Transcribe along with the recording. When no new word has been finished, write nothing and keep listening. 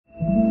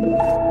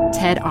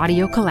TED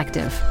Audio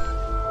Collective.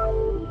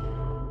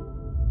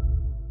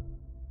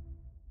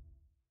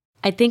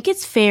 I think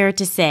it's fair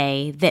to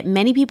say that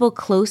many people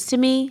close to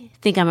me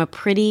think I'm a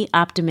pretty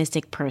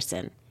optimistic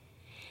person.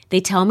 They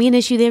tell me an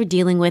issue they're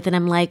dealing with, and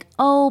I'm like,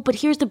 oh, but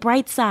here's the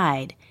bright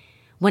side.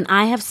 When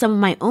I have some of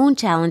my own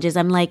challenges,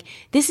 I'm like,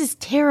 this is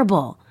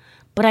terrible,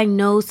 but I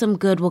know some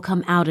good will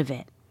come out of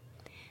it.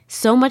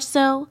 So much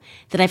so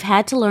that I've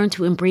had to learn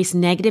to embrace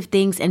negative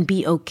things and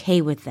be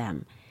okay with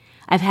them.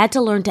 I've had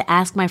to learn to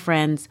ask my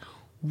friends,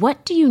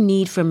 what do you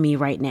need from me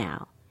right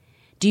now?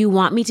 Do you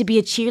want me to be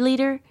a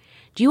cheerleader?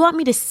 Do you want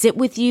me to sit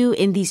with you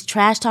in these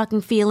trash-talking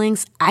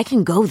feelings? I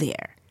can go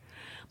there.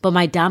 But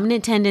my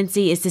dominant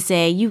tendency is to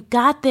say, you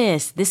got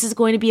this. This is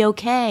going to be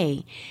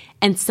okay.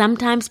 And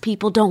sometimes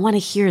people don't want to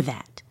hear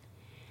that.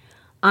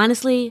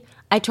 Honestly,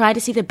 I try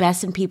to see the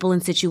best in people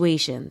and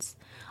situations.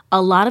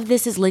 A lot of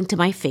this is linked to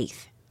my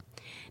faith.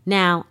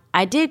 Now,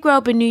 I did grow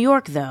up in New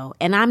York, though,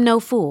 and I'm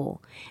no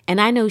fool. And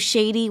I know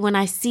shady when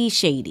I see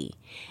shady.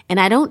 And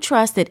I don't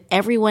trust that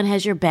everyone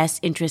has your best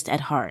interest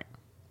at heart.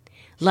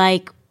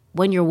 Like,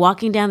 when you're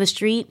walking down the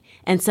street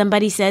and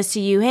somebody says to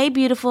you, hey,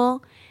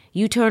 beautiful,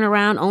 you turn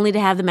around only to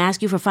have them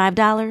ask you for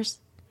 $5?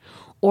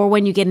 Or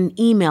when you get an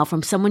email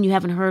from someone you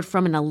haven't heard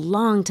from in a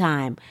long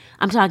time,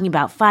 I'm talking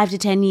about 5 to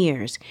 10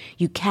 years,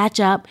 you catch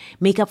up,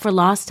 make up for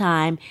lost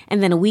time,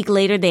 and then a week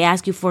later they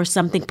ask you for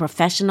something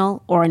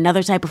professional or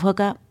another type of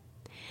hookup?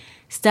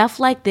 Stuff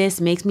like this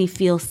makes me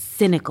feel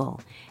cynical,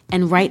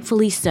 and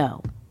rightfully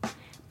so.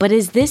 But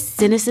is this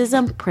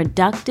cynicism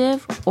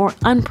productive or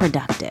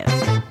unproductive?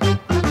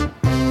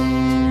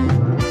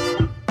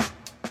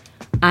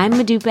 I'm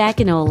Modupe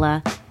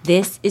Akinola.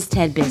 This is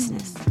TED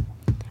Business.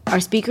 Our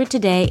speaker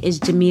today is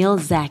Jamil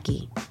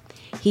Zaki.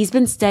 He's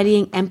been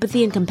studying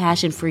empathy and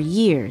compassion for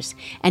years,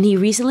 and he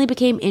recently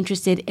became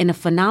interested in a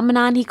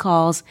phenomenon he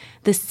calls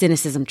the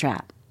cynicism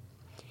trap.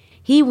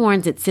 He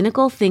warns that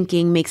cynical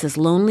thinking makes us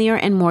lonelier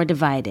and more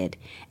divided,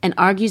 and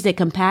argues that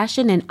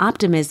compassion and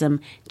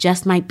optimism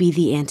just might be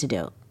the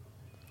antidote.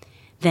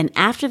 Then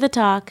after the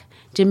talk,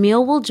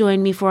 Jamil will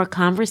join me for a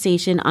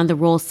conversation on the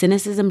role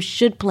cynicism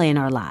should play in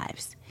our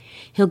lives.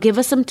 He'll give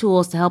us some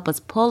tools to help us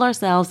pull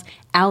ourselves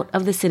out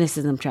of the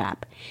cynicism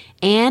trap.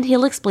 And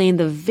he'll explain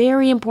the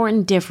very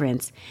important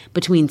difference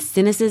between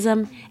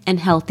cynicism and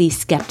healthy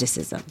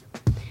skepticism.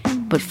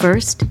 But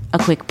first, a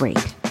quick break.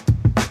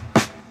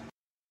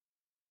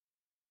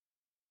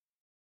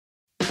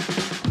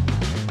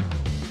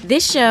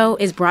 This show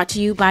is brought to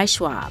you by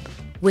Schwab.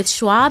 With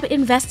Schwab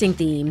investing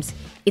themes,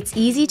 it's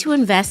easy to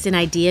invest in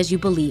ideas you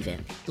believe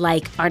in,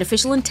 like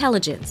artificial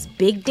intelligence,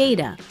 big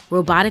data,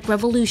 robotic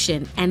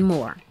revolution, and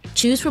more.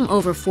 Choose from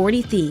over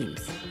 40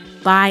 themes.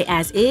 Buy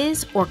as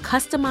is or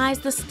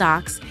customize the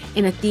stocks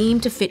in a theme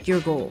to fit your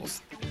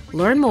goals.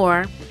 Learn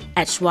more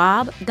at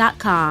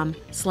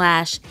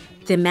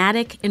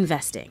schwab.com/thematic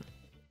investing.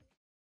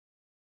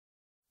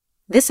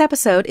 This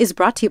episode is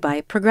brought to you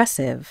by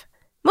Progressive.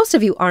 Most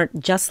of you aren't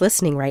just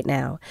listening right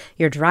now.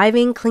 You're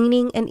driving,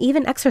 cleaning, and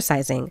even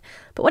exercising.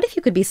 But what if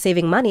you could be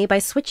saving money by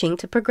switching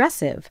to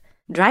Progressive?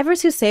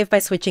 Drivers who save by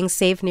switching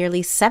save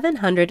nearly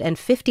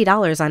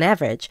 $750 on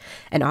average,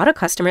 and auto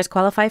customers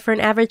qualify for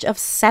an average of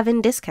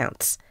 7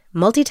 discounts.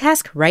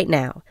 Multitask right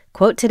now.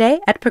 Quote today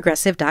at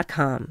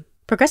Progressive.com.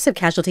 Progressive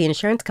Casualty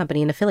Insurance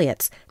Company and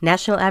Affiliates.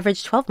 National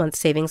average 12-month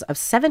savings of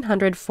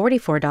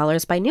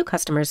 $744 by new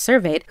customers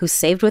surveyed who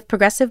saved with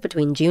Progressive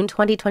between June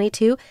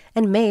 2022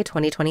 and May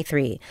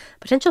 2023.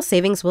 Potential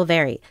savings will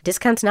vary.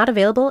 Discounts not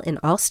available in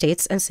all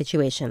states and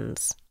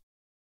situations.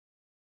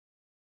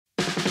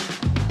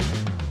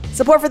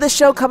 Support for this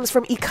show comes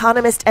from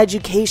Economist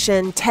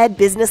Education. TED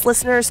Business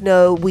listeners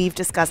know we've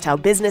discussed how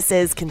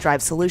businesses can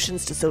drive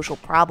solutions to social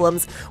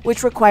problems,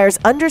 which requires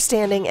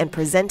understanding and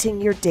presenting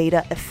your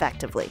data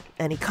effectively.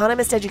 And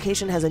Economist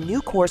Education has a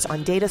new course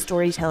on data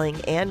storytelling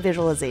and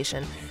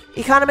visualization.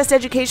 Economist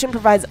Education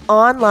provides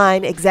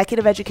online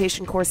executive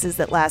education courses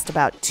that last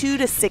about 2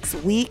 to 6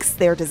 weeks.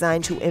 They're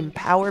designed to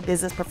empower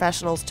business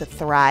professionals to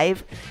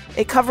thrive.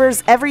 It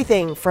covers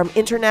everything from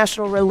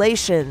international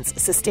relations,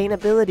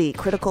 sustainability,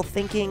 critical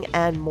thinking,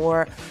 and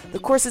more. The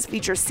courses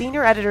feature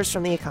senior editors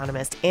from The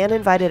Economist and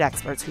invited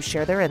experts who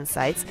share their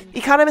insights.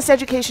 Economist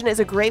Education is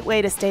a great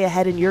way to stay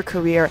ahead in your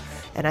career,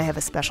 and I have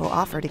a special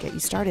offer to get you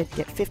started.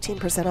 Get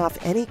 15% off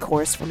any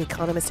course from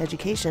Economist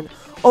Education,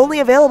 only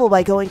available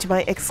by going to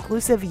my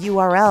exclusive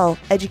URL,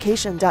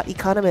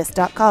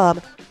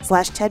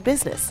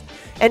 education.economist.com/TEDbusiness.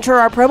 Enter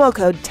our promo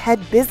code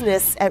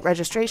TEDbusiness at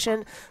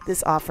registration.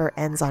 This offer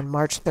ends on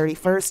March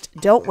 31st.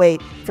 Don't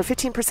wait for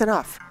 15%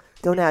 off.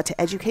 Go now to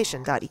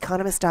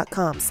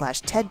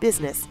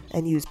education.economist.com/TEDbusiness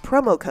and use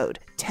promo code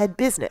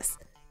TEDbusiness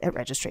at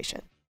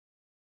registration.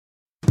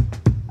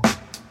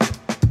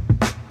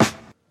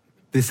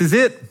 This is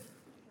it.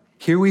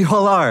 Here we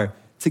all are,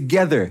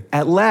 together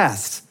at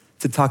last,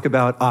 to talk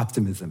about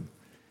optimism.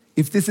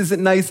 If this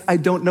isn't nice, I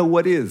don't know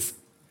what is.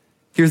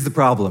 Here's the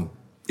problem.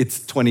 It's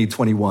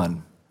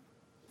 2021.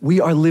 We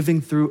are living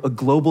through a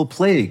global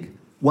plague,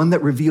 one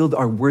that revealed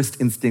our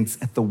worst instincts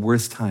at the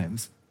worst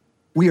times.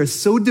 We are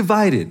so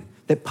divided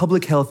that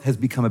public health has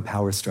become a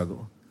power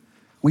struggle.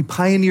 We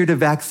pioneered a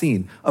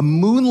vaccine, a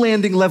moon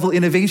landing level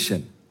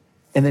innovation,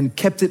 and then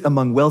kept it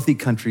among wealthy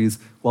countries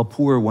while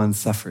poorer ones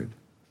suffered.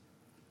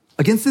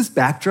 Against this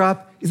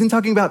backdrop, isn't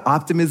talking about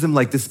optimism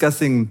like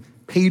discussing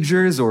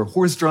pagers or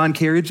horse-drawn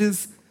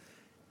carriages?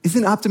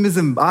 Isn't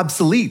optimism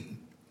obsolete,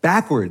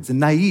 backwards,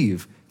 and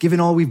naive, given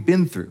all we've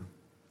been through?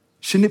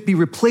 Shouldn't it be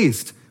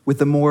replaced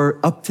with a more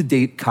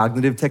up-to-date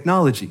cognitive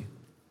technology?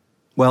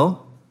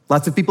 Well,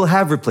 lots of people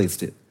have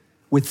replaced it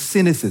with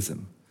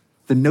cynicism,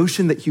 the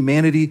notion that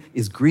humanity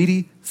is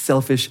greedy,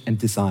 selfish, and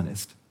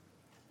dishonest.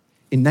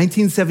 In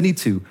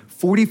 1972,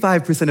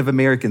 45% of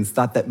Americans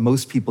thought that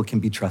most people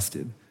can be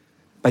trusted.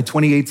 By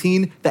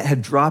 2018, that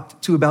had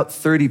dropped to about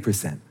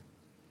 30%.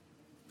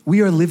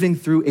 We are living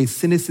through a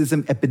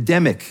cynicism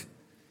epidemic.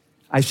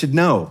 I should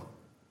know.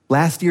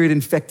 Last year it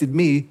infected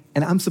me,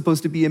 and I'm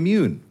supposed to be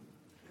immune.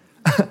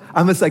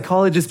 I'm a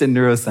psychologist and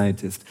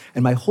neuroscientist,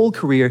 and my whole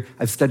career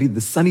I've studied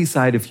the sunny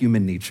side of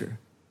human nature.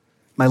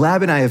 My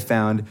lab and I have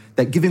found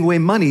that giving away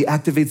money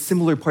activates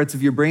similar parts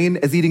of your brain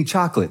as eating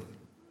chocolate,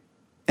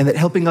 and that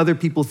helping other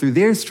people through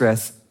their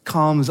stress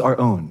calms our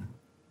own.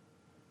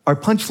 Our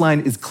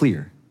punchline is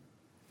clear.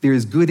 There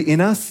is good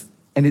in us,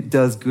 and it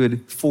does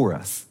good for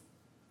us.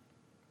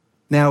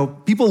 Now,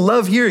 people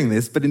love hearing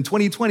this, but in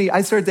 2020,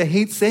 I started to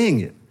hate saying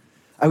it.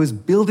 I was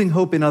building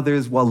hope in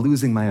others while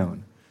losing my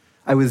own.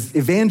 I was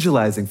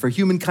evangelizing for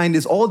human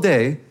kindness all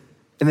day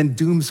and then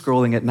doom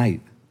scrolling at night.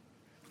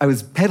 I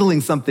was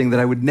peddling something that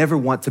I would never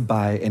want to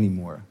buy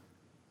anymore.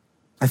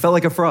 I felt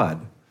like a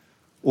fraud,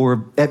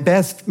 or at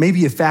best,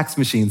 maybe a fax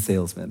machine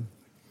salesman.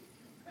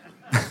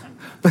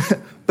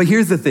 But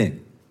here's the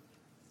thing.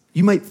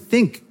 You might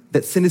think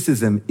that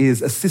cynicism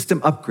is a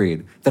system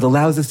upgrade that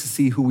allows us to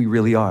see who we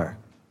really are.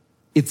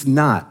 It's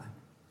not.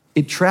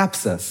 It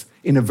traps us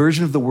in a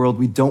version of the world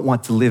we don't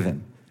want to live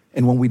in,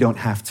 and one we don't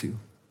have to.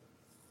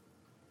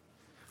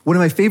 One of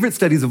my favorite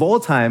studies of all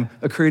time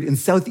occurred in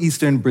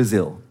southeastern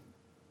Brazil.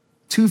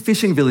 2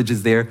 fishing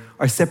villages there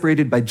are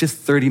separated by just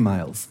 30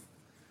 miles.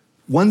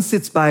 One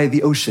sits by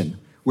the ocean,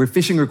 where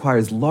fishing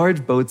requires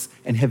large boats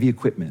and heavy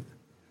equipment.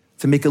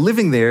 To make a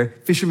living there,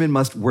 fishermen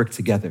must work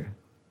together.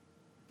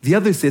 The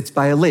other sits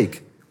by a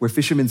lake, where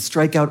fishermen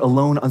strike out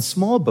alone on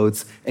small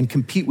boats and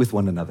compete with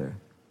one another.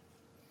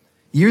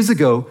 Years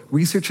ago,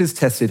 researchers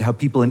tested how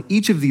people in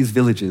each of these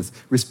villages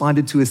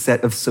responded to a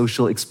set of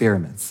social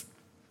experiments.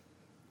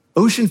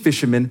 Ocean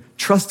fishermen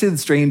trusted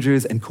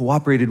strangers and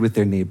cooperated with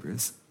their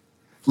neighbors.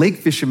 Lake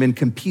fishermen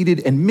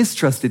competed and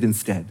mistrusted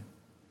instead.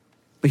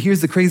 But here's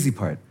the crazy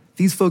part.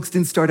 These folks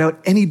didn't start out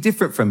any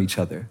different from each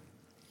other.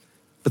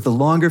 But the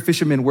longer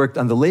fishermen worked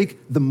on the lake,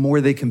 the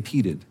more they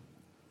competed.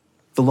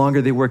 The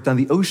longer they worked on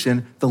the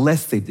ocean, the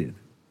less they did.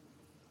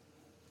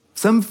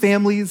 Some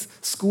families,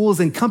 schools,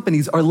 and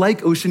companies are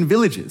like ocean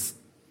villages.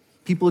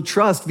 People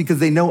trust because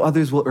they know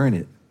others will earn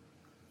it.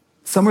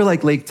 Some are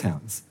like lake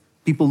towns.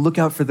 People look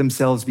out for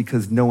themselves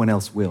because no one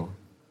else will.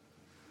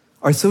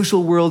 Our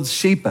social worlds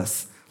shape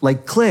us,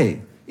 like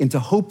clay, into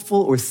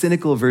hopeful or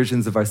cynical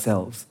versions of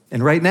ourselves.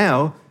 And right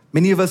now,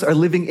 many of us are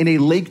living in a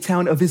lake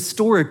town of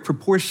historic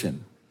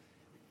proportion.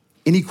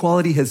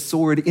 Inequality has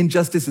soared,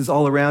 injustice is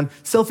all around,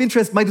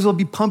 self-interest might as well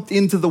be pumped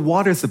into the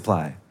water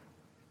supply.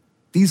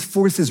 These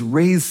forces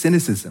raise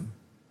cynicism,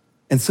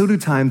 and so do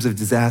times of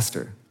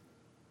disaster.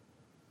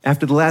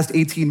 After the last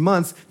 18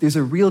 months, there's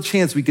a real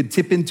chance we could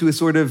tip into a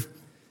sort of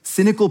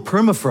cynical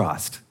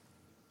permafrost.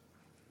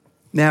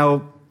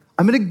 Now,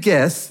 I'm going to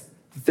guess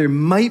that there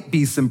might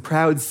be some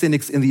proud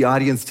cynics in the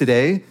audience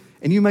today,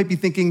 and you might be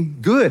thinking,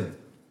 good,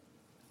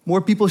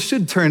 more people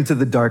should turn to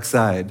the dark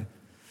side.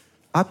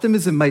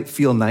 Optimism might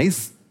feel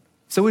nice,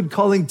 so would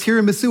calling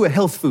tiramisu a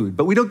health food,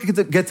 but we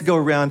don't get to go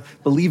around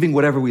believing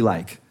whatever we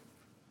like.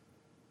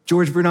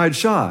 George Bernard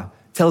Shaw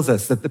tells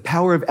us that the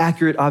power of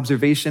accurate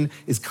observation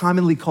is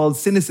commonly called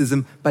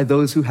cynicism by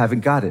those who haven't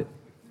got it.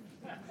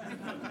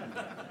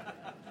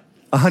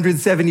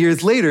 107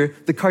 years later,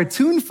 the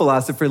cartoon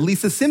philosopher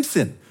Lisa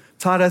Simpson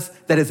taught us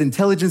that as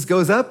intelligence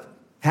goes up,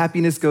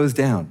 happiness goes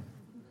down.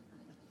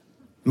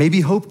 Maybe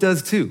hope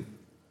does too.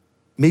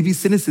 Maybe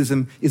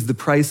cynicism is the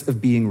price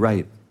of being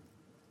right.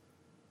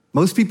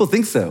 Most people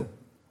think so.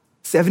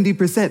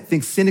 70%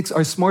 think cynics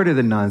are smarter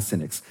than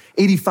non-cynics.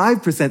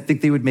 85%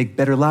 think they would make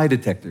better lie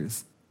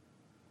detectors.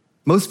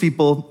 Most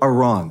people are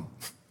wrong.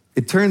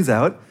 It turns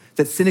out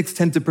that cynics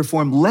tend to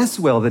perform less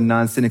well than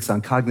non-cynics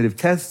on cognitive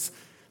tests,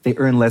 they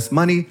earn less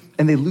money,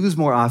 and they lose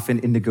more often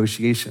in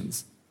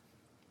negotiations.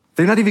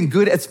 They're not even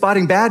good at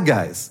spotting bad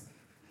guys.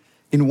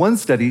 In one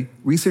study,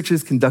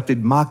 researchers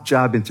conducted mock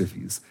job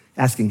interviews,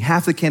 asking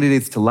half the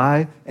candidates to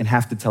lie and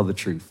half to tell the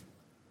truth.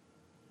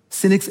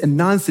 Cynics and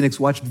non-cynics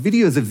watched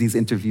videos of these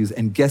interviews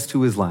and guessed who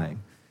was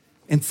lying.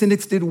 And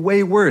cynics did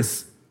way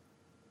worse.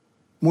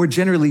 More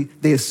generally,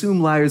 they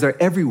assume liars are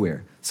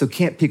everywhere, so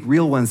can't pick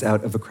real ones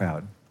out of a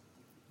crowd.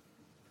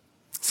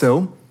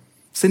 So,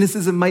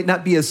 cynicism might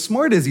not be as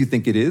smart as you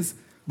think it is,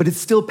 but it's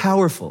still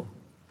powerful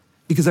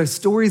because our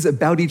stories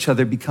about each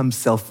other become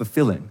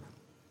self-fulfilling.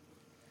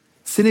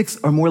 Cynics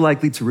are more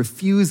likely to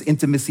refuse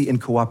intimacy and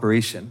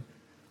cooperation,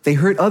 They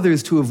hurt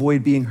others to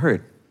avoid being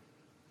hurt.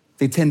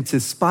 They tend to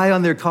spy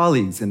on their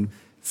colleagues and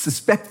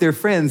suspect their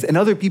friends, and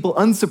other people,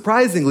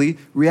 unsurprisingly,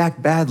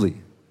 react badly,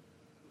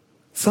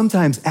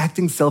 sometimes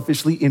acting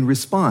selfishly in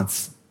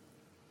response.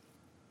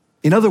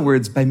 In other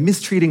words, by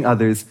mistreating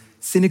others,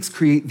 cynics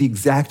create the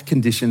exact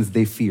conditions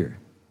they fear.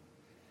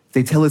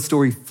 They tell a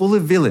story full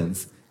of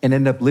villains and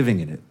end up living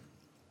in it.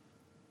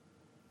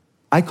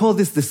 I call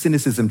this the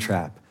cynicism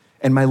trap,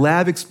 and my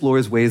lab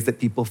explores ways that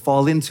people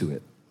fall into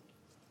it.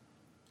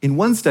 In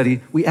one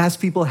study, we asked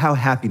people how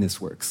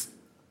happiness works.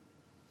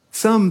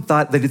 Some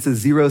thought that it's a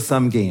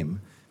zero-sum game,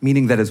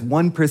 meaning that as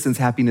one person's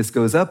happiness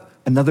goes up,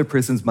 another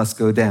person's must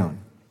go down.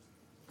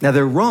 Now,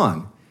 they're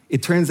wrong.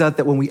 It turns out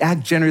that when we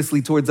act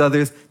generously towards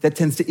others, that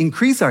tends to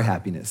increase our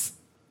happiness.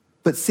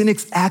 But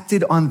cynics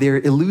acted on their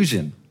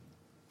illusion.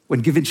 When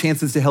given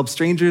chances to help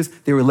strangers,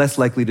 they were less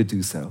likely to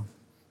do so.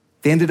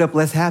 They ended up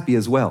less happy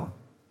as well.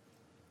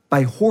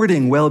 By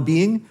hoarding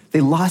well-being,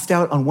 they lost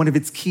out on one of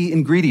its key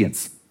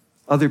ingredients,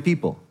 other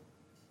people.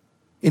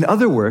 In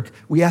other work,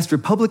 we asked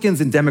Republicans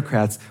and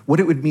Democrats what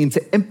it would mean to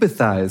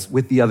empathize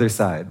with the other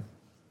side.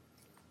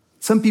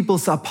 Some people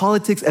saw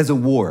politics as a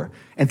war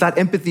and thought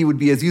empathy would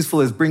be as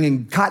useful as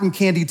bringing cotton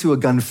candy to a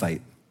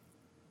gunfight.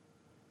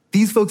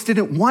 These folks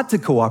didn't want to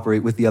cooperate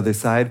with the other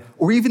side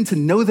or even to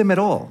know them at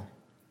all.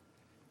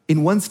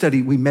 In one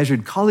study, we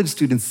measured college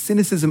students'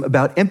 cynicism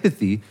about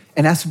empathy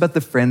and asked about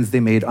the friends they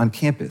made on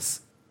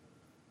campus.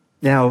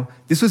 Now,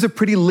 this was a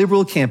pretty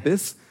liberal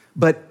campus,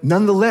 but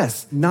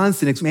nonetheless,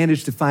 non-cynics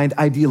managed to find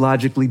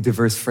ideologically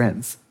diverse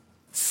friends.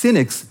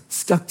 Cynics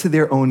stuck to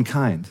their own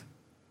kind.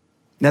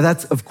 Now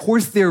that's, of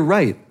course, their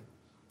right,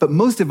 but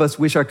most of us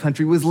wish our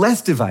country was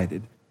less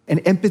divided,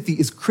 and empathy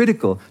is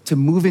critical to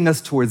moving us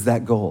towards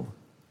that goal.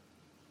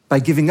 By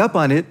giving up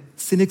on it,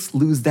 cynics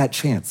lose that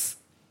chance.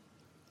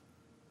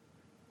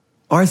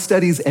 Our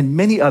studies and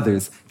many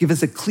others give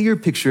us a clear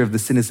picture of the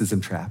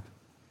cynicism trap.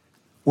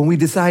 When we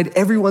decide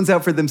everyone's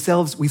out for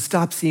themselves, we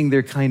stop seeing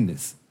their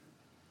kindness.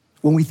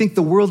 When we think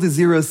the world is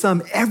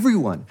zero-sum,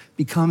 everyone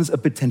becomes a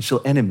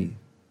potential enemy.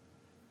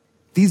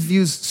 These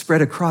views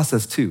spread across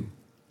us too.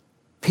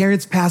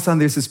 Parents pass on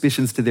their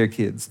suspicions to their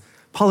kids.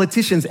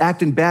 Politicians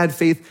act in bad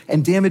faith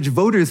and damage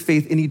voters'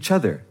 faith in each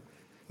other.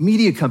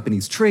 Media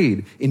companies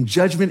trade in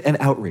judgment and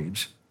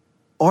outrage.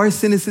 Our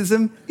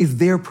cynicism is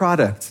their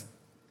product,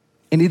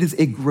 and it is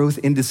a growth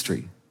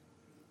industry.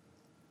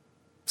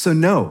 So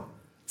no,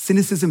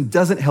 cynicism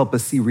doesn't help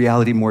us see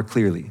reality more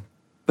clearly,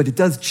 but it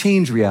does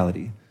change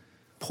reality,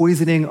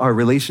 poisoning our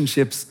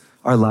relationships,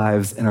 our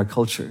lives, and our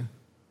culture.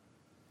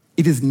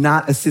 It is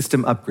not a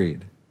system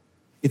upgrade.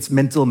 It's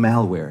mental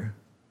malware.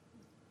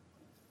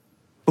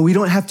 But we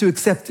don't have to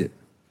accept it.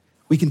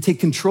 We can take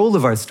control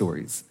of our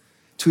stories.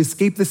 To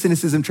escape the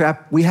cynicism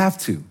trap, we have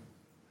to.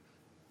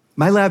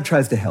 My lab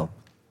tries to help.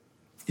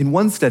 In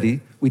one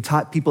study, we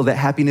taught people that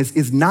happiness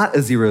is not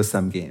a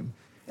zero-sum game,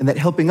 and that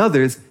helping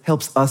others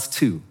helps us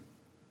too.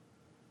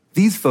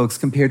 These folks,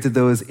 compared to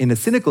those in a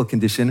cynical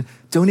condition,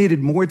 donated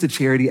more to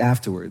charity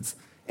afterwards,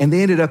 and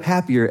they ended up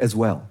happier as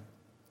well.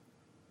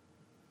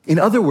 In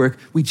other work,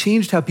 we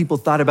changed how people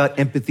thought about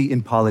empathy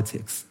in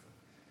politics.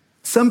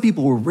 Some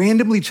people were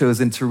randomly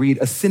chosen to read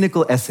a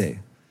cynical essay.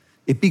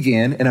 It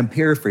began, and I'm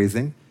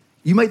paraphrasing,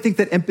 "You might think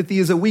that empathy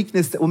is a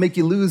weakness that will make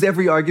you lose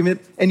every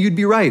argument, and you'd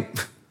be right."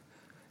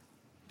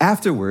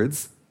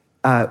 Afterwards,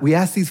 we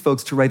asked these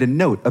folks to write a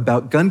note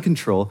about gun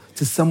control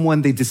to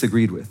someone they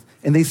disagreed with,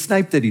 and they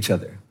sniped at each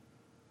other.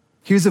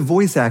 Here's a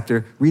voice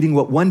actor reading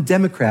what one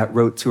Democrat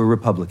wrote to a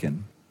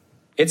Republican.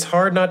 "It's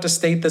hard not to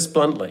state this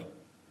bluntly.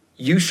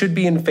 You should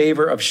be in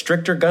favor of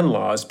stricter gun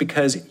laws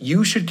because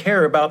you should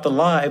care about the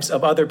lives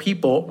of other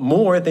people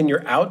more than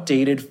your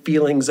outdated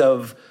feelings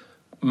of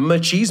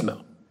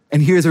machismo."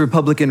 And here's a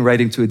Republican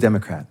writing to a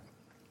Democrat.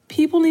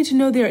 "People need to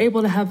know they are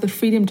able to have the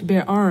freedom to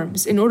bear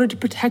arms in order to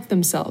protect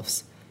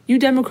themselves. You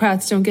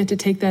Democrats don't get to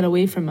take that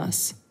away from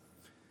us."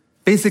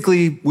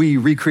 Basically, we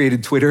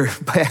recreated Twitter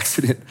by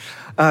accident.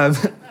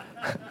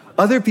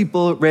 Other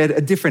people read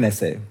a different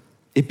essay.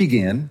 It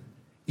began,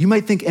 "You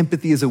might think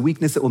empathy is a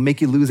weakness that will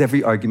make you lose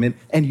every argument,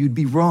 and you'd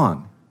be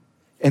wrong,"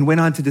 and went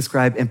on to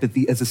describe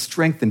empathy as a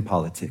strength in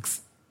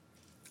politics.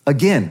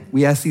 Again,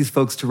 we asked these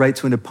folks to write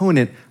to an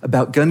opponent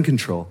about gun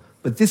control,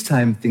 but this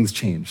time things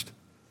changed.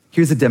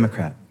 Here's a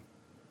Democrat.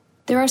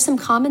 "There are some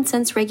common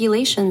sense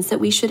regulations that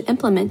we should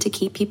implement to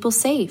keep people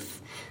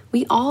safe.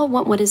 We all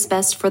want what is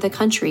best for the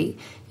country,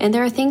 and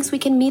there are things we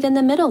can meet in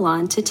the middle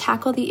on to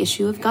tackle the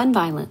issue of gun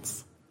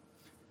violence."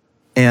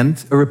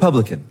 And a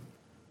Republican.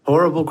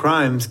 "Horrible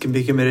crimes can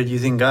be committed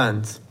using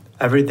guns.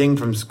 Everything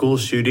from school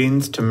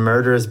shootings to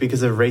murders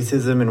because of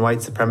racism and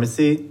white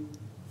supremacy.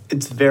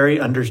 It's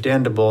very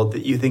understandable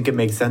that you think it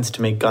makes sense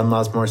to make gun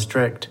laws more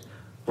strict.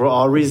 We're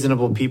all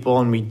reasonable people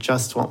and we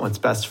just want what's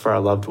best for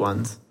our loved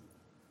ones."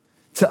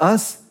 To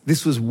us,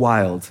 this was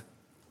wild.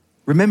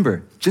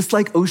 Remember, just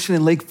like ocean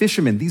and lake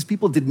fishermen, these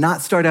people did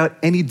not start out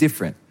any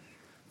different.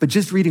 But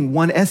just reading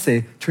one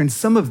essay turned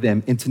some of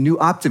them into new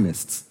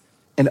optimists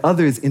and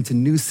others into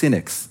new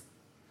cynics.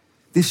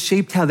 This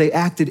shaped how they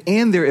acted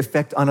and their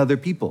effect on other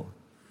people.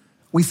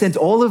 We sent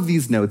all of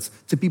these notes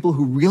to people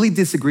who really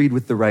disagreed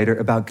with the writer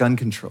about gun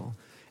control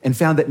and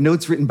found that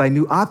notes written by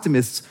new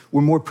optimists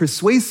were more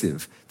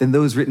persuasive than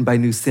those written by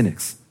new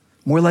cynics,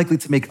 more likely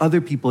to make other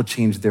people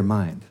change their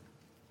mind.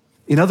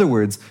 In other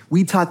words,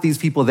 we taught these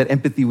people that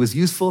empathy was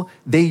useful,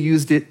 they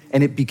used it,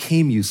 and it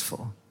became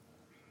useful.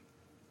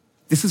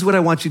 This is what I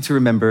want you to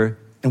remember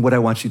and what I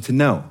want you to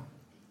know.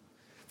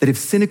 That if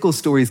cynical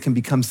stories can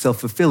become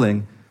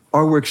self-fulfilling,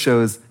 our work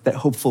shows that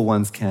hopeful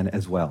ones can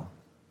as well.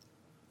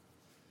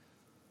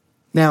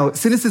 Now,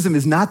 cynicism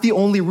is not the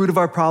only root of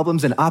our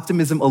problems, and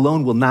optimism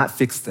alone will not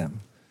fix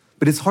them.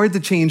 But it's hard to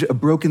change a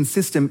broken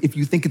system if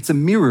you think it's a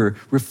mirror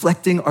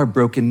reflecting our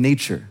broken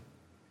nature.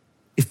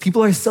 If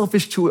people are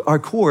selfish to our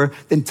core,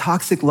 then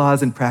toxic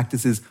laws and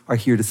practices are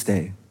here to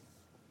stay.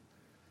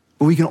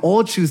 But we can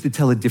all choose to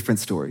tell a different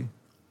story.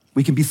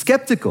 We can be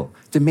skeptical,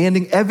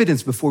 demanding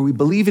evidence before we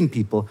believe in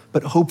people,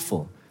 but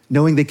hopeful,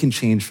 knowing they can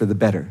change for the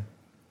better.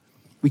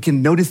 We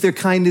can notice their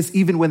kindness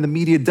even when the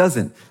media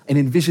doesn't, and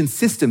envision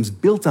systems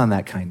built on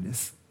that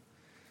kindness.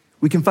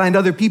 We can find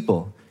other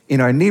people in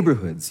our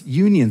neighborhoods,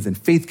 unions, and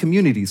faith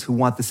communities who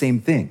want the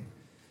same thing.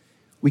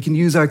 We can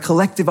use our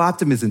collective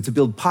optimism to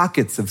build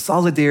pockets of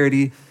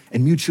solidarity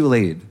and mutual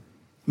aid,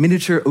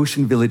 miniature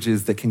ocean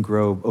villages that can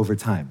grow over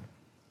time.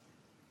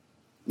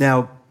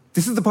 Now,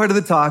 this is the part of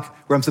the talk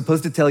where I'm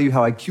supposed to tell you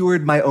how I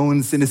cured my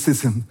own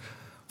cynicism,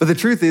 but the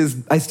truth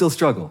is, I still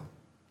struggle.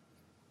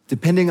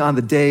 Depending on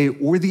the day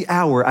or the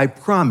hour, I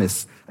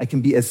promise I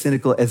can be as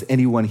cynical as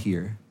anyone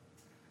here.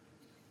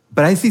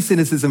 But I see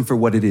cynicism for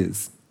what it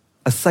is,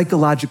 a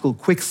psychological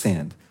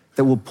quicksand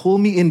that will pull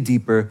me in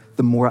deeper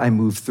the more I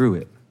move through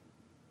it.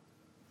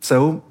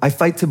 So I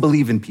fight to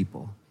believe in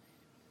people,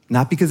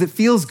 not because it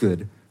feels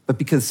good, but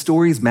because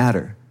stories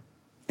matter,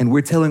 and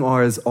we're telling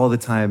ours all the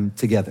time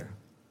together.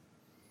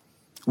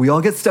 We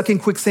all get stuck in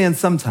quicksand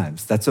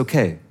sometimes, that's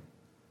okay.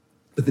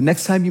 But the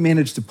next time you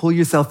manage to pull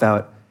yourself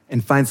out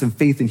and find some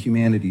faith in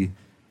humanity,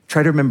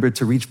 try to remember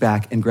to reach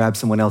back and grab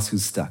someone else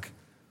who's stuck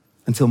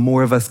until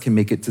more of us can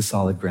make it to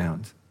solid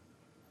ground.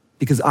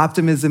 Because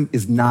optimism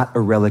is not a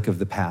relic of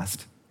the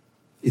past.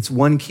 It's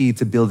one key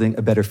to building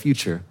a better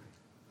future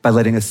by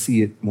letting us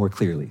see it more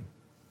clearly.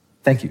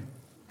 Thank you.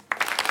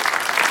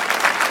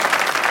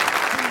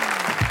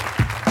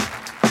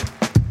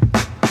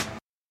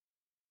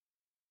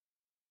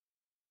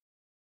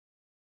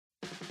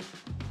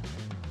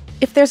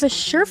 If there's a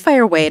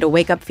surefire way to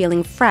wake up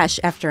feeling fresh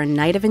after a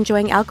night of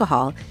enjoying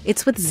alcohol,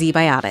 it's with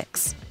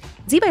ZBiotics.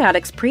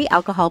 ZBiotics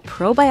Pre-Alcohol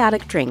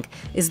Probiotic Drink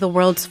is the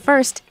world's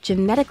first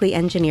genetically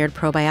engineered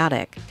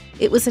probiotic.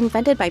 It was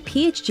invented by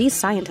PhD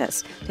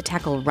scientists to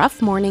tackle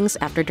rough mornings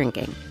after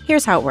drinking.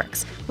 Here's how it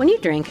works. When you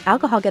drink,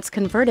 alcohol gets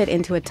converted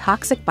into a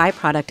toxic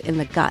byproduct in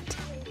the gut.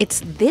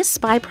 It's this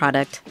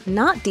byproduct,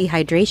 not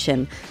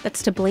dehydration,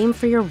 that's to blame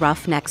for your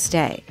rough next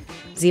day.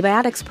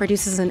 ZBiotics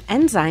produces an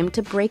enzyme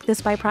to break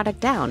this byproduct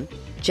down.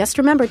 Just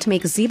remember to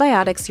make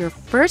ZBiotics your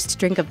first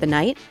drink of the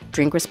night,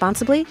 drink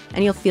responsibly,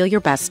 and you'll feel your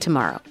best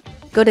tomorrow.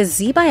 Go to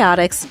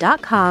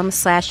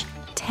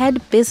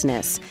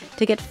zbiotics.com/TEDBusiness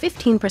to get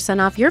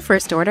 15% off your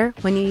first order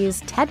when you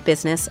use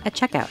TEDBusiness at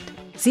checkout.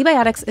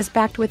 ZBiotics is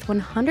backed with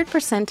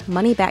 100%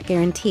 money-back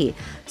guarantee,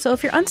 so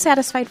if you're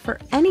unsatisfied for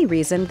any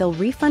reason, they'll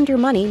refund your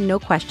money, no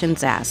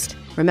questions asked.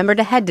 Remember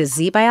to head to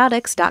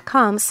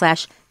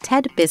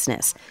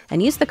zbiotics.com/TEDBusiness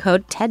and use the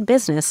code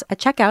TEDBusiness at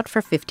checkout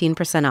for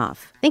 15%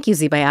 off. Thank you,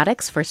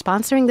 ZBiotics, for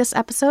sponsoring this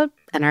episode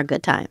and our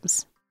good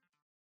times.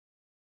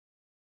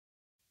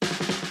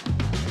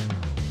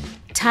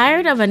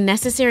 Tired of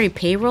unnecessary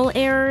payroll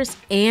errors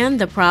and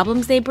the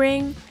problems they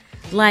bring?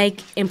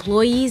 Like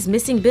employees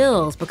missing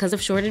bills because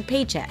of shorted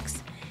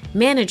paychecks,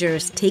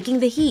 managers taking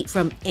the heat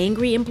from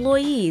angry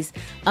employees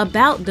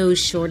about those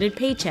shorted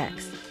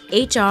paychecks,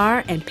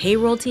 HR and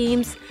payroll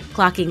teams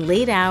clocking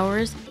late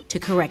hours to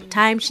correct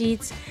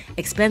timesheets,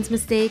 expense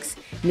mistakes,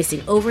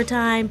 missing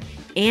overtime,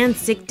 and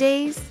sick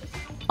days?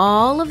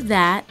 All of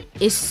that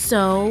is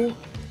so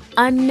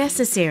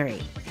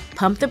unnecessary.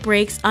 Pump the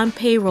brakes on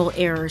payroll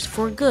errors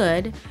for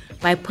good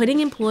by putting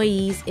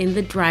employees in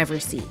the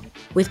driver's seat.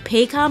 With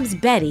Paycom's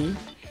Betty,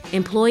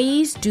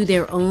 employees do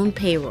their own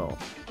payroll.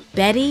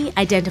 Betty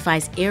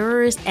identifies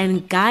errors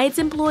and guides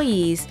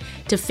employees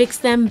to fix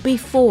them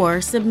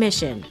before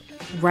submission,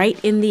 right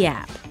in the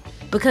app.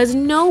 Because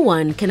no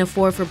one can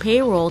afford for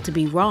payroll to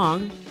be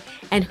wrong,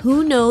 and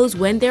who knows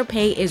when their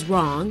pay is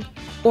wrong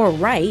or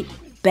right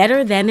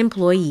better than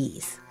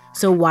employees.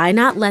 So why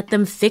not let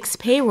them fix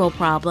payroll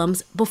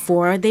problems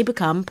before they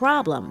become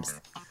problems?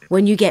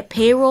 When you get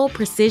payroll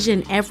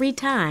precision every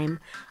time,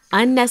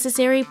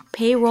 unnecessary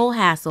payroll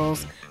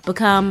hassles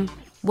become,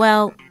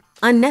 well,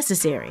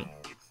 unnecessary.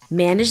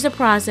 Manage the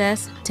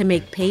process to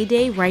make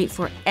payday right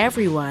for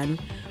everyone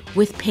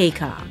with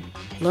Paycom.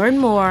 Learn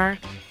more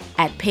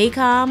at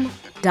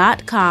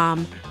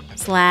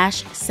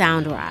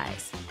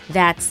paycom.com/soundrise.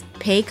 That's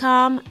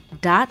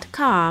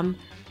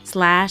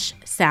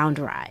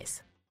paycom.com/soundrise.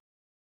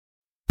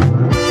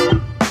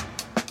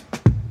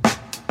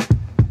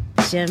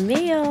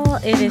 Jamil,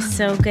 it is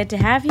so good to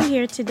have you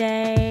here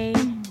today.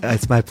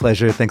 It's my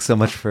pleasure. Thanks so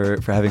much for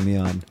having me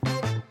on.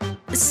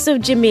 So,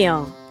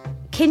 Jamil,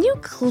 can you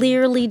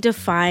clearly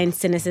define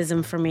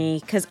cynicism for me?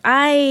 Because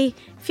I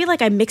feel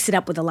like I mix it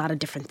up with a lot of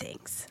different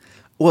things.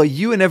 Well,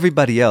 you and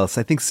everybody else,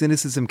 I think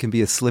cynicism can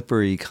be a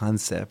slippery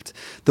concept.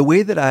 The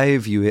way that I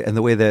view it and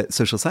the way that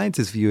social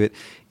scientists view it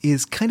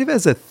is kind of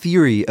as a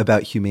theory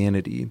about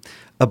humanity,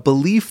 a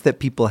belief that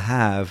people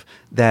have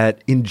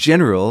that in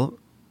general,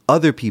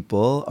 other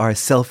people are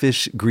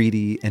selfish,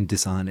 greedy, and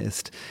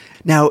dishonest.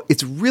 Now,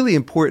 it's really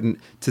important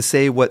to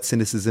say what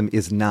cynicism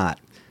is not.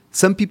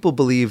 Some people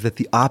believe that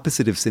the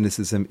opposite of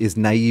cynicism is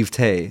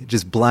naivete,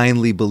 just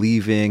blindly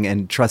believing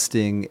and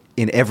trusting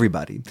in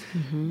everybody.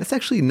 Mm-hmm. That's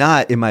actually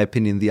not, in my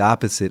opinion, the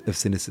opposite of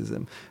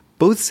cynicism.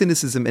 Both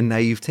cynicism and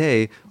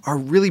naivete are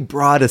really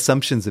broad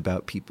assumptions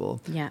about people.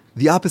 Yeah.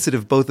 The opposite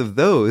of both of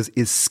those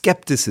is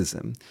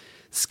skepticism.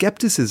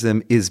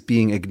 Skepticism is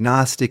being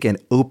agnostic and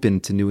open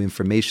to new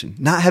information,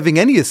 not having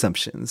any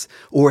assumptions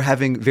or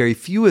having very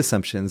few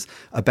assumptions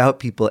about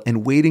people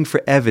and waiting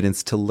for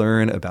evidence to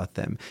learn about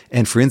them.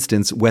 And for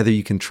instance, whether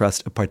you can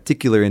trust a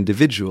particular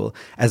individual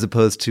as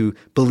opposed to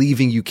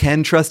believing you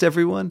can trust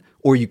everyone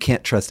or you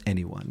can't trust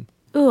anyone.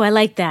 Ooh, I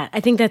like that. I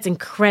think that's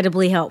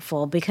incredibly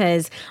helpful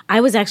because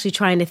I was actually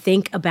trying to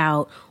think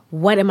about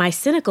what am I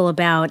cynical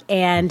about?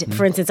 And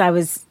for instance, I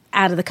was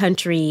out of the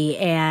country.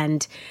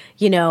 And,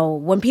 you know,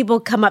 when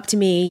people come up to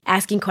me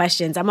asking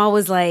questions, I'm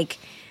always like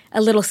a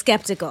little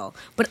skeptical.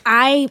 But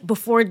I,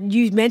 before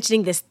you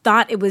mentioning this,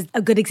 thought it was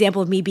a good example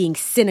of me being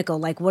cynical.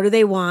 Like, what do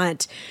they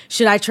want?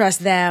 Should I trust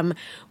them?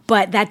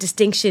 But that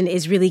distinction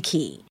is really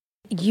key.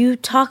 You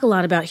talk a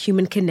lot about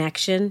human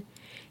connection.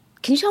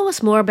 Can you tell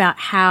us more about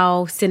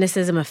how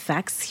cynicism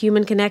affects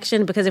human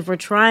connection? Because if we're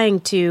trying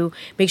to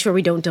make sure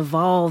we don't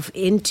devolve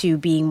into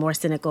being more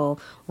cynical,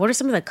 what are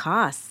some of the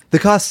costs? The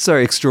costs are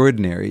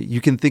extraordinary.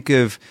 You can think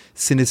of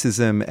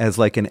cynicism as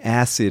like an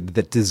acid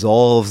that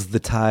dissolves the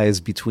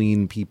ties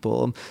between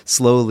people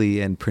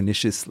slowly and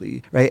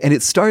perniciously, right? And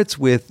it starts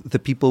with the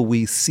people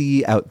we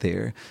see out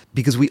there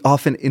because we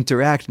often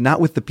interact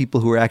not with the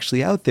people who are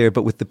actually out there,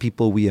 but with the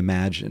people we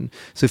imagine.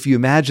 So if you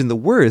imagine the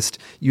worst,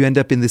 you end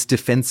up in this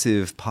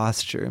defensive posture.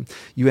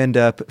 You end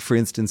up, for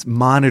instance,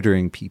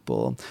 monitoring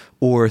people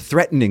or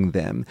threatening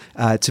them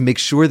to make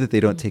sure that they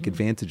don't take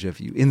advantage of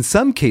you. In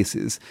some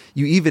cases,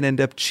 you even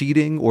end up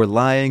cheating or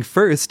lying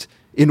first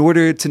in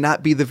order to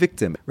not be the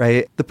victim,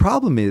 right? The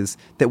problem is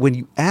that when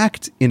you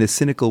act in a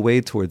cynical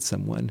way towards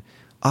someone,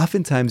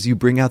 oftentimes you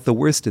bring out the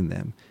worst in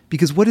them.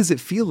 Because what does it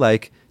feel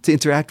like to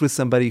interact with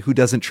somebody who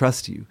doesn't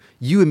trust you?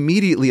 You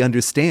immediately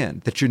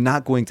understand that you're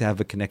not going to have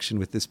a connection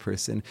with this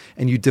person,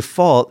 and you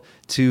default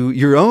to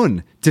your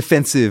own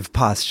defensive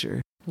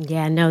posture.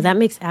 Yeah, no, that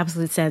makes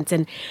absolute sense.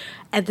 And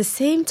at the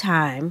same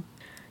time,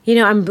 you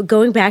know, I'm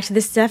going back to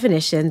this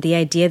definition, the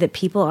idea that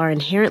people are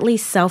inherently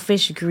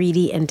selfish,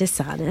 greedy, and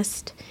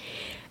dishonest.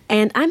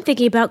 And I'm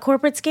thinking about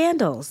corporate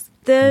scandals,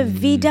 the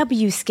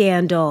VW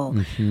scandal.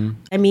 Mm-hmm.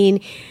 I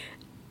mean,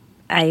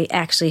 I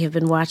actually have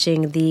been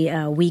watching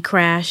the We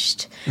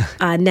Crashed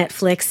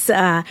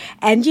Netflix.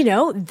 And, you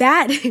know,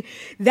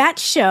 that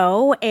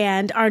show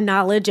and our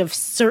knowledge of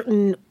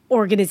certain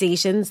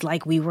organizations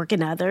like WeWork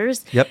and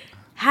others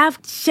have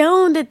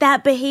shown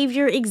that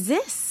behavior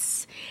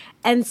exists.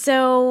 And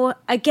so,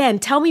 again,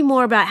 tell me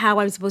more about how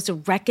I'm supposed to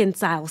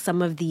reconcile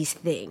some of these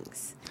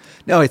things.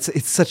 No,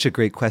 it's such a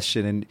great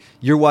question. And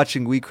you're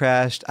watching We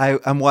Crashed.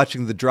 I'm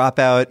watching The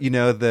Dropout, you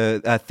know,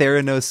 the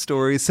Theranos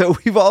stories. So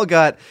we've all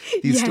got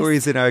these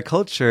stories in our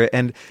culture.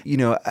 And, you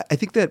know, I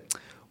think that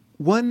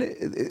one,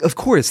 of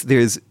course,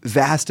 there's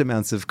vast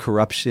amounts of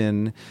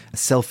corruption,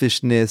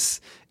 selfishness,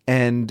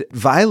 and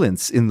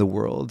violence in the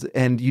world.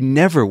 And you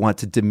never want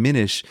to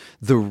diminish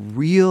the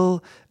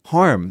real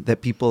harm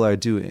that people are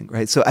doing,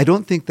 right? So I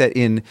don't think that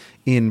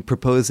in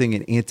proposing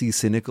an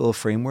anti-cynical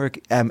framework,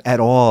 I'm at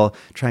all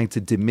trying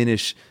to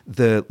diminish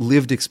the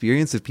lived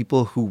experience of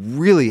people who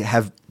really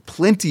have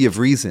plenty of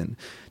reason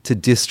to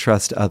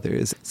distrust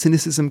others.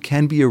 Cynicism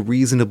can be a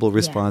reasonable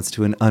response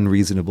to an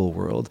unreasonable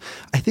world.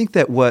 I think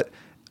that what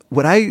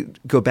I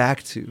go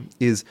back to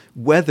is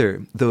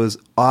whether those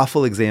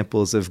awful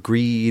examples of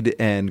greed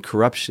and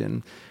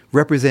corruption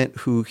represent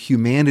who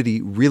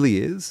humanity really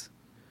is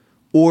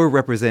or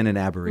represent an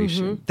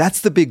aberration. Mm-hmm.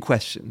 That's the big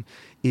question,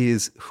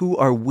 is who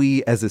are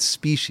we as a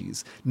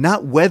species?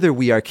 Not whether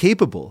we are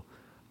capable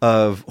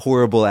of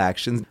horrible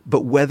actions,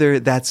 but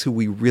whether that's who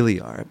we really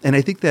are. And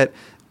I think that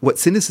what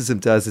cynicism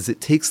does is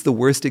it takes the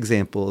worst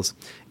examples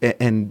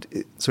and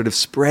sort of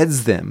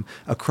spreads them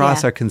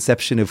across our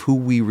conception of who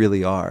we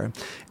really are.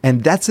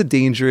 And that's a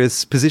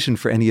dangerous position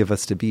for any of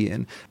us to be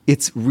in.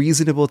 It's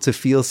reasonable to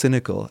feel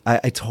cynical.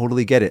 I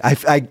totally get it.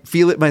 I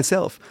feel it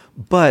myself.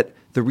 But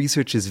the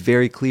research is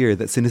very clear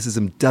that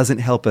cynicism doesn't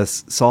help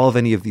us solve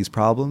any of these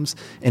problems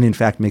and, in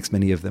fact, makes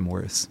many of them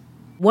worse.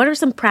 What are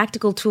some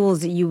practical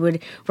tools that you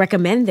would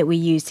recommend that we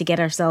use to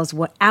get ourselves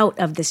out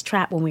of this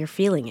trap when we're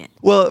feeling it?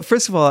 Well,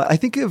 first of all, I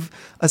think of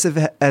us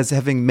as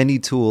having many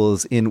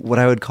tools in what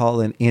I would call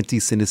an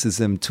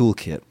anti-cynicism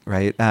toolkit,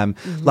 right?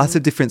 Lots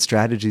of different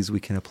strategies we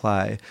can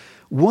apply.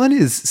 One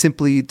is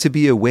simply to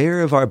be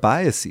aware of our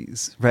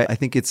biases, right? I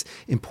think it's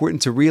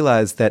important to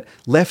realize that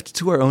left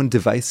to our own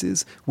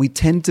devices, we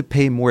tend to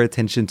pay more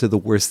attention to the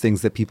worst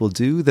things that people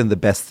do than the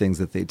best things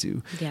that they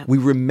do. Yeah. We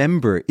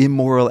remember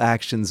immoral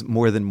actions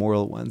more than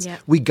moral ones. Yeah.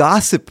 We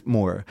gossip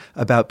more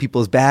about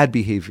people's bad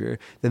behavior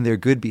than their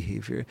good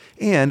behavior.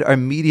 And our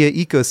media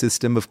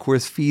ecosystem, of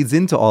course, feeds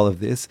into all of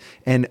this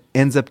and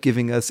ends up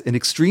giving us an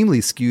extremely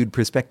skewed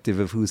perspective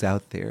of who's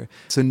out there.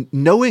 So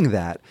knowing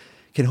that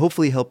can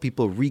hopefully help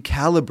people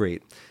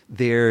recalibrate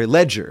their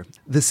ledger.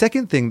 The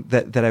second thing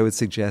that I would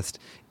suggest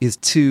is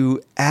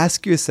to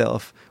ask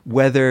yourself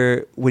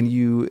whether when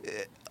you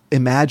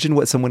imagine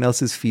what someone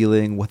else is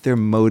feeling, what their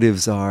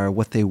motives are,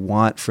 what they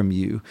want from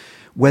you,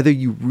 whether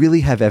you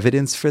really have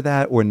evidence for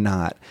that or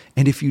not.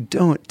 And if you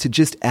don't, to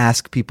just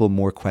ask people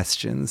more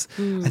questions.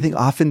 I think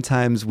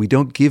oftentimes we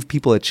don't give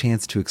people a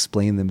chance to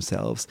explain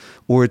themselves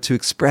or to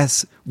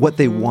express what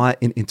they want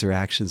in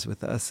interactions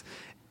with us.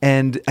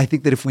 And I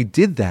think that if we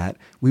did that,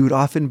 we would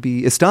often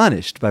be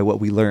astonished by what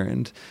we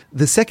learned.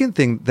 The second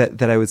thing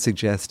that I would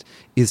suggest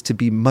is to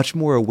be much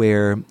more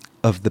aware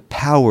of the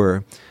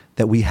power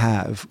that we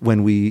have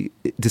when we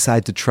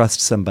decide to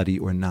trust somebody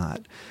or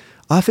not.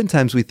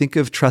 Oftentimes we think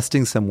of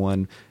trusting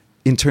someone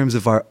in terms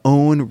of our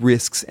own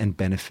risks and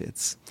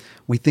benefits.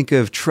 We think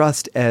of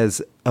trust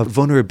as a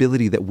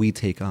vulnerability that we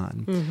take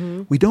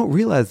on. We don't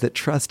realize that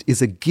trust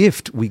is a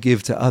gift we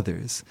give to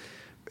others.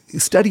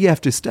 Study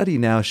after study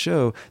now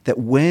show that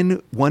when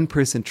one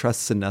person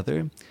trusts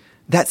another,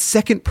 that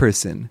second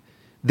person,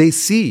 they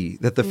see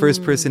that the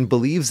first person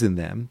believes in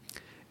them.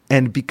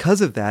 And because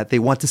of that, they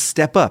want to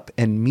step up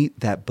and meet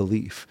that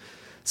belief.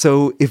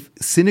 So if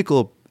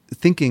cynical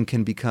thinking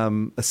can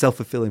become a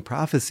self-fulfilling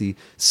prophecy,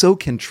 so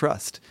can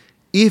trust.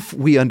 If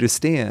we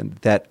understand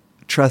that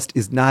trust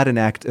is not an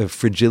act of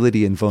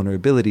fragility and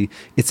vulnerability,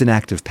 it's an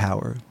act of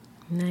power.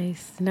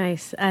 Nice.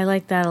 I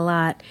like that a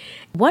lot.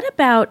 What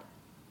about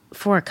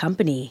for a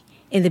company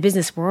in the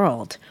business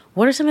world?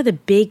 What are some of the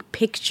big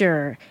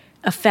picture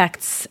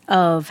effects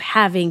of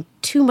having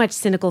too much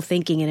cynical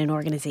thinking in an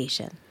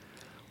organization?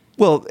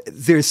 Well,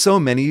 there's so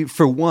many.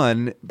 For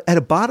one, at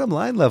a bottom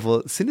line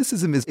level,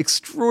 cynicism is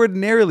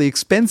extraordinarily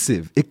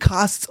expensive. It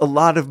costs a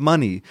lot of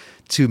money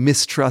to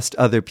mistrust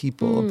other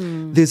people.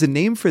 There's a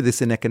name for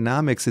this in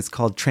economics. It's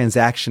called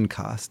transaction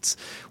costs,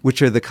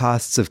 which are the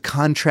costs of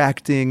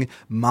contracting,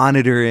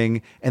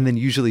 monitoring, and then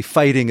usually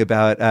fighting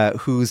about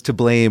who's to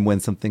blame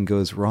when something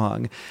goes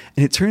wrong.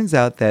 And it turns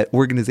out that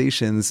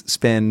organizations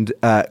spend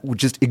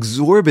just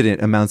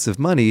exorbitant amounts of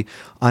money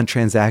on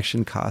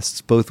transaction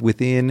costs, both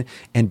within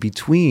and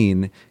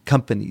between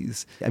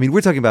companies. I mean,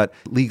 we're talking about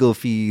legal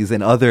fees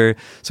and other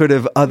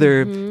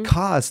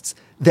costs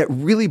that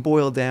really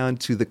boil down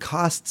to the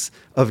costs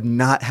of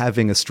not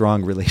having a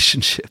strong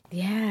relationship.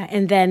 Yeah.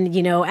 And then,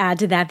 add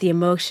to that the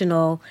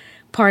emotional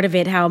part of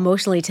it, how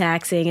emotionally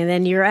taxing. And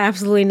then you're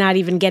absolutely not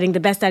even getting the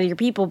best out of your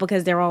people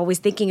because they're always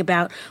thinking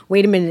about,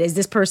 wait a minute, is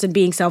this person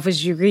being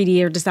selfish or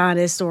greedy or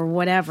dishonest or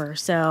whatever?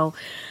 So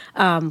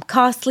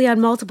costly on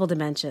multiple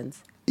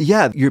dimensions.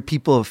 Yeah, your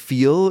people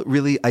feel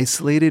really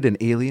isolated and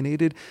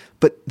alienated,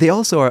 but they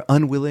also are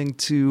unwilling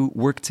to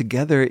work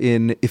together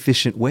in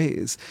efficient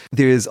ways.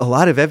 There's a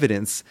lot of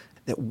evidence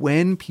that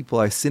when people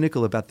are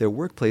cynical about their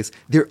workplace,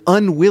 they're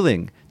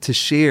unwilling to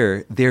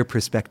share their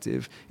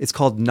perspective. It's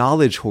called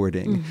knowledge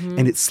hoarding,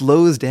 and it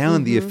slows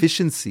down the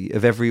efficiency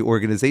of every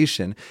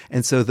organization.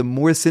 And so the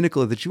more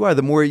cynical that you are,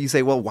 the more you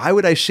say, well, why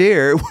would I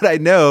share what I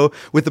know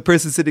with the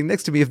person sitting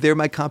next to me if they're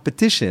my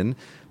competition?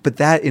 But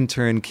that in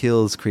turn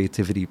kills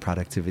creativity,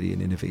 productivity,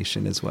 and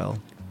innovation as well.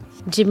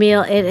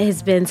 Jamil, it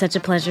has been such a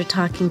pleasure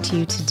talking to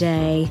you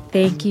today.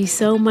 Thank you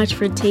so much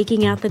for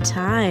taking out the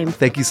time.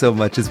 Thank you so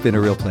much. It's been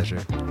a real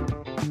pleasure.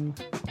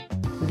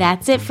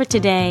 That's it for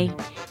today.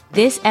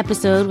 This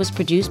episode was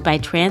produced by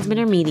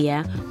Transmitter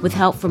Media with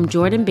help from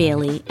Jordan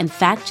Bailey and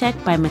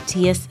fact-checked by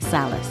Matthias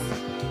Salas.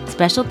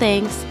 Special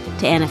thanks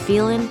to Anna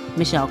Phelan,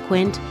 Michelle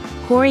Quint,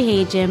 Corey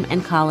Hagem,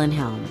 and Colin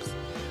Helms.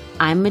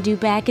 I'm Modupe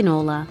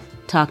Akinola.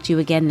 Talk to you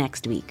again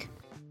next week.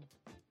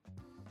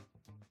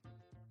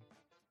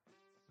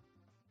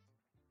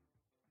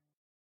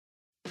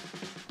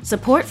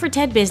 Support for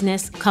TED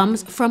Business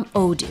comes from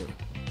Odoo.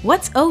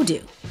 What's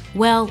Odoo?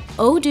 Well,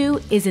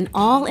 Odoo is an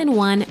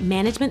all-in-one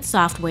management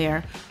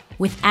software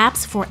with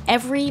apps for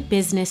every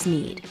business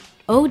need.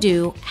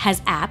 Odoo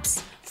has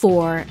apps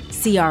for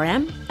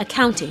CRM,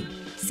 accounting,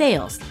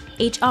 sales,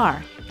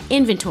 HR,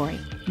 inventory,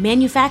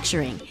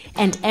 manufacturing,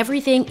 and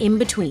everything in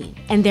between.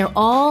 And they're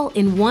all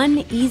in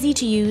one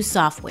easy-to-use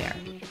software.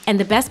 And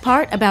the best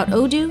part about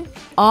Odoo?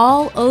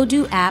 All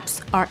Odoo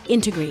apps are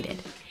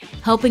integrated,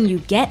 helping you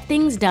get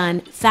things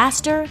done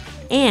faster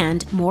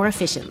and more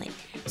efficiently.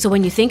 So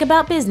when you think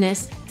about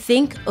business,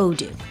 think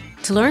Odoo.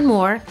 To learn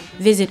more,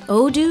 visit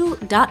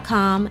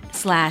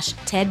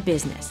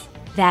odoo.com/TEDbusiness.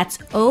 That's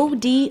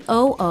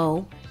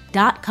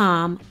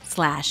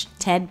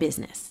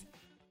ODOO.com/TEDbusiness.